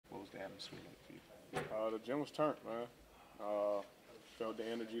atmosphere like for you? The gym was turned, man. Felt the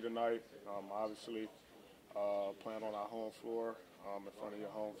energy tonight. Obviously, playing on our home floor in front of your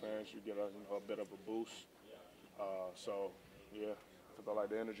home fans, you get a bit of a boost. So, yeah, I felt like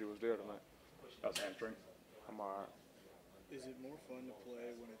the energy was there tonight. How's hamstring? I'm all right. Is it more fun to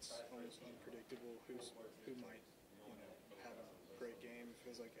play when it's almost unpredictable who might, have a great game? It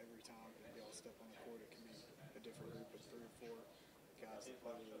feels like every time y'all step on the court, it can be a different group of 3 or 4 guys that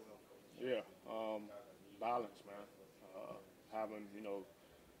play really well. Yeah, balance, man. Having,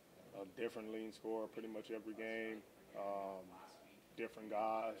 a different leading scorer pretty much every game, different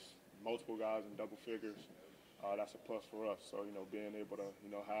guys, multiple guys in double figures, that's a plus for us. So, being able to,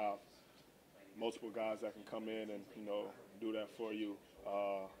 have multiple guys that can come in and, do that for you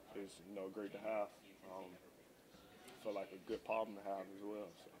is, great to have. I feel like a good problem to have as well.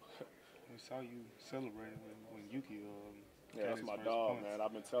 So. We saw you celebrating when Yuki Yeah, got that's his my first dog, points. man.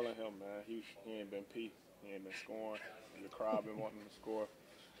 I've been telling him, man, he ain't been He ain't been scoring. And the crowd been wanting to score.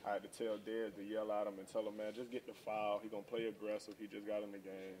 I had to tell Dez to yell at him and tell him, man, just get the foul. He gonna play aggressive. He just got in the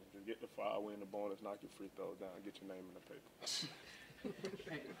game. Just get the foul, win the bonus, knock your free throws down, get your name in the paper.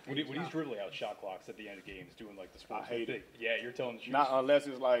 When he's dribbling out shot clocks at the end of games, doing like the sports I hate thing. it. Yeah, you're telling the truth. Not unless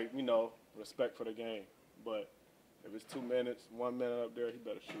it's like, respect for the game. But if it's 2 minutes, 1 minute up there, he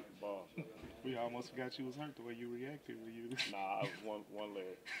better shoot the ball. We almost forgot you was hurt the way you reacted when you. Nah, I was one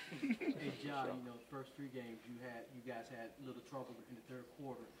leg. Hey, John, first 3 games you guys had a little trouble in the third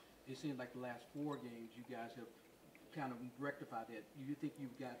quarter. It seems like the last 4 games you guys have kind of rectified that. Do you think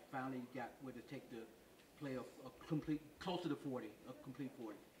you've finally got where to take the play a complete, closer to 40, a complete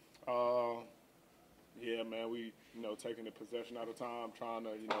 40? Yeah, man, we, taking the possession at a time, trying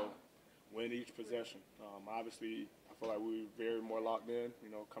to, win each possession. Obviously, I feel like we were very more locked in,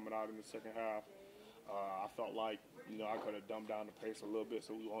 coming out in the second half. I felt like, I could have dumbed down the pace a little bit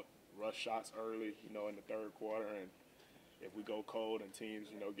so we won't rush shots early, in the third quarter. And if we go cold and teams,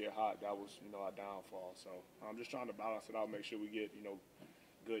 get hot, that was, our downfall. So I'm just trying to balance it out, make sure we get,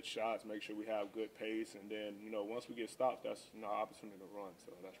 good shots, make sure we have good pace. And then, once we get stopped, that's, our opportunity to run.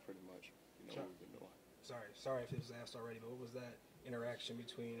 So that's pretty much, what we've been doing. Sorry if it was asked already, but what was that interaction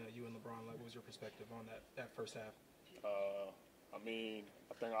between you and LeBron like? What was your perspective on that first half? I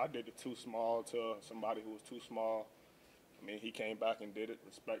think I did it too small to somebody who was too small. He came back and did it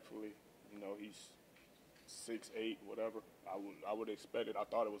respectfully. He's 6'8", whatever. I would expect it. I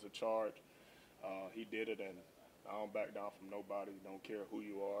thought it was a charge. He did it, and I don't back down from nobody. Don't care who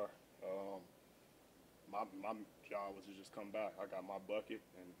you are. My job was to just come back. I got my bucket,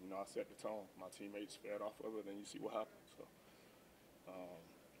 and I set the tone. My teammates fed off of it, and you see what happened. So,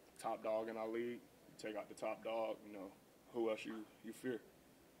 top dog in our league. You take out the top dog. Who else you fear?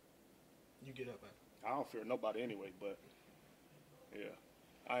 You get up, man. I don't fear nobody anyway. But yeah,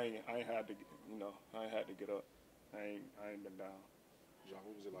 I ain't had to. I ain't had to get up. I ain't been down. John,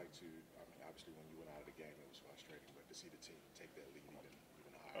 what was it like to? Obviously, when you went out of the game, it was frustrating, but to see the team take that lead even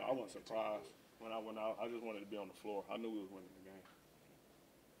higher. I wasn't surprised when I went out. I just wanted to be on the floor. I knew we was winning the game.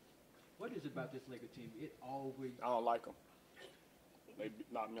 What is it about this Laker team? It always. I don't like them. They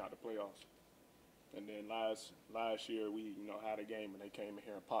knocked me out the playoffs. And then last year we had a game and they came in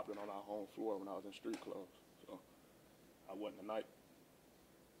here and popped it on our home floor when I was in street clothes. So I wasn't a night.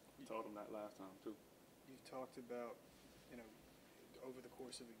 I told them that last time too. You've talked about, over the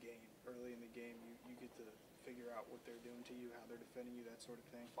course of a game, early in the game, you get to figure out what they're doing to you, how they're defending you, that sort of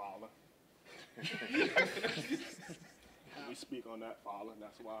thing. Fouling. We speak on that, fouling.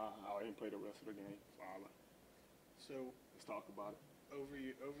 That's why I ain't play the rest of the game. Fouling. So let's talk about it. Over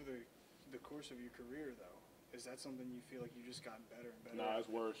the course of your career, though, is that something you feel like you just gotten better and better? Nah, it's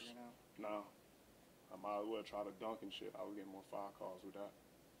worse. Now? No. I might as well try to dunk and shit. I was getting more foul calls with that.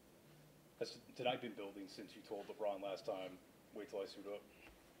 Has tonight been building since you told LeBron last time, wait till I suit up?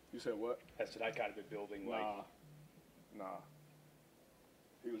 You said what? Has tonight kind of been building Nah.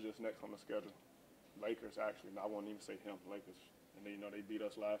 He was just next on the schedule. Lakers, actually. I won't even say him. Lakers. And then, they beat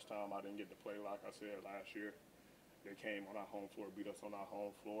us last time. I didn't get to play, like I said, last year. They came on our home floor, beat us on our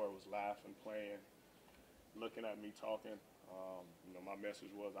home floor. It was laughing, playing, looking at me, talking. My message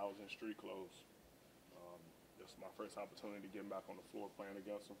was I was in street clothes. This is my first opportunity to get back on the floor playing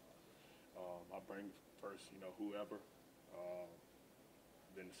against them. I bring first, whoever.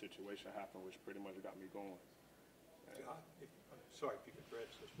 Then the situation happened, which pretty much got me going. Sorry, Peter, Fred.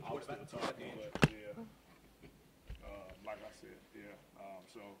 I was still talking, but yeah. Like I said, yeah.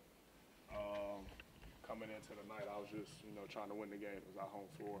 Coming into the night, I was just, trying to win the game. It was our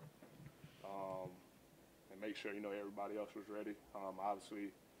home floor. And make sure, everybody else was ready.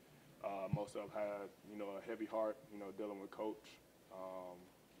 Obviously, most of them had, a heavy heart, dealing with coach.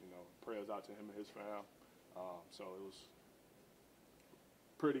 Prayers prayers out to him and his fam. So it was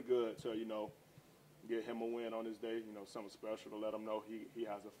pretty good to, get him a win on his day, something special to let him know he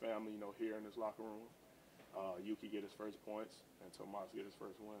has a family, here in this locker room. Yuki get his first points, and Tomas get his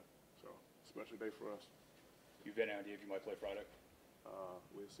first win. So, special day for us. You've been out, if you might play Friday.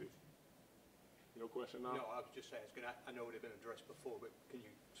 We'll see. No question now? No, I was just asking. I know it had been addressed before, but can you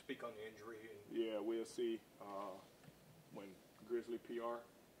speak on the injury? Yeah, we'll see. When Grizzly PR,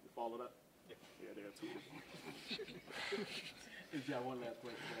 you follow that? Yeah, they're two. Yeah, one last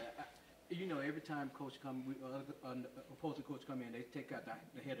question. Every time coach opposing coach come in, they take out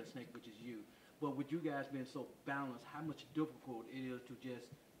the head of the snake, which is you. But with you guys being so balanced, how much difficult it is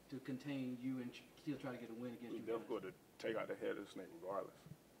to contain you and still try to get a win against you? It's difficult to take out the head of the snake regardless.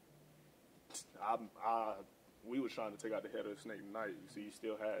 We was trying to take out the head of the snake tonight. You see, you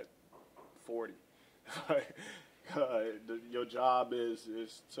still had 40. Your job is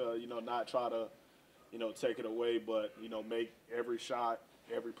to not try to take it away, but make every shot,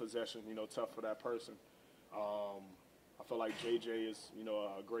 every possession tough for that person. I feel like JJ is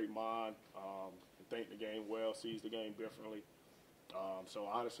a great mind. Think the game well, sees the game differently. So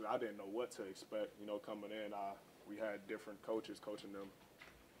honestly, I didn't know what to expect. Coming in, we had different coaches coaching them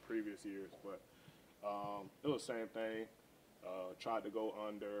previous years, but it was the same thing. Tried to go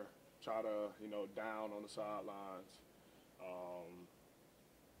under, try to down on the sidelines.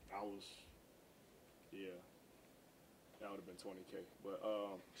 That would have been 20K. But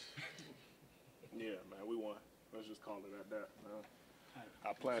yeah, man, we won. Let's just call it at that, man.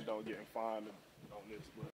 I planned on getting fined on this, but